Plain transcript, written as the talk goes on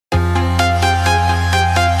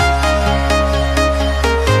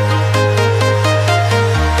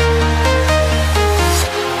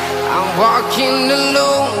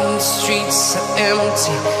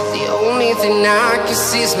empty. The only thing I can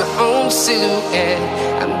see is my own silhouette.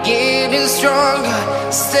 I'm getting stronger,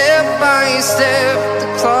 step by step. The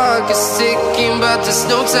clock is ticking, but there's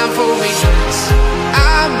no time for regrets.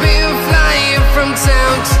 I've been flying from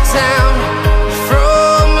town to town,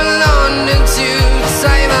 from London to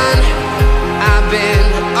Taiwan. I've been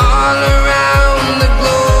all around the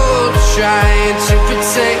globe, trying to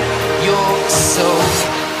protect your soul.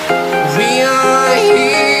 We are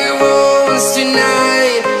heroes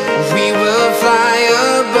tonight. We will fly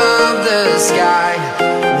above the sky.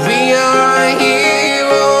 We are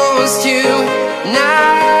heroes tonight.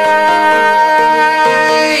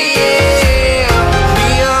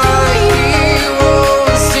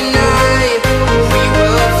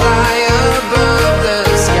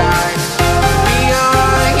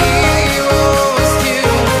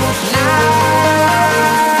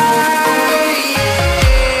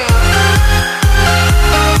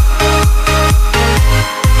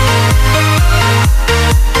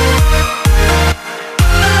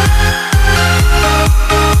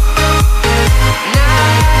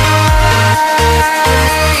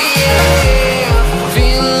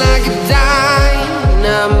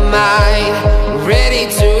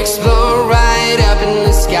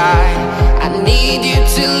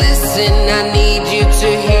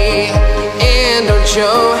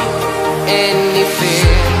 Show any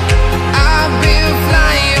fear. I've been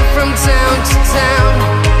flying from town to town,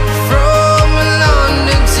 from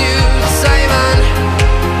London to Taiwan.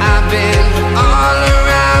 I've been all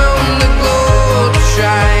around the globe,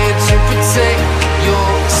 trying to protect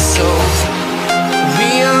your soul.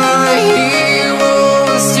 We are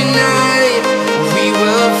heroes tonight. We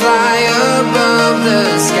will fly above the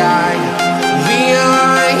sky. We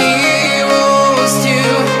are heroes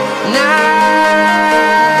tonight.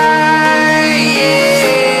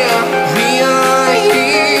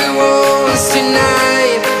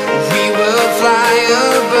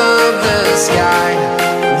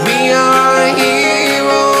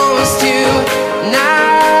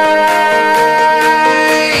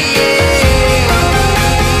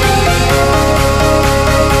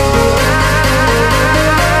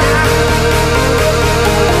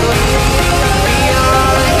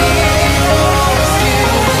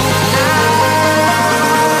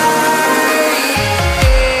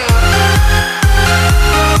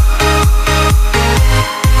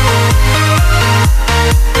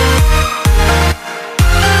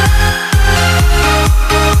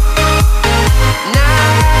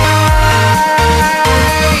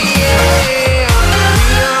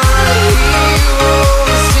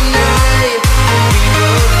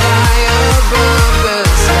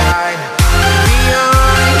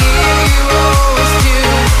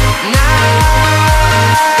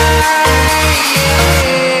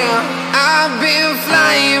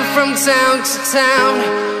 Town to town,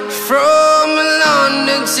 from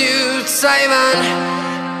London to Taiwan.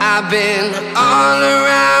 I've been all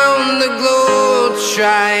around the globe,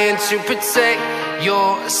 trying to protect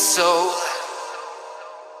your soul.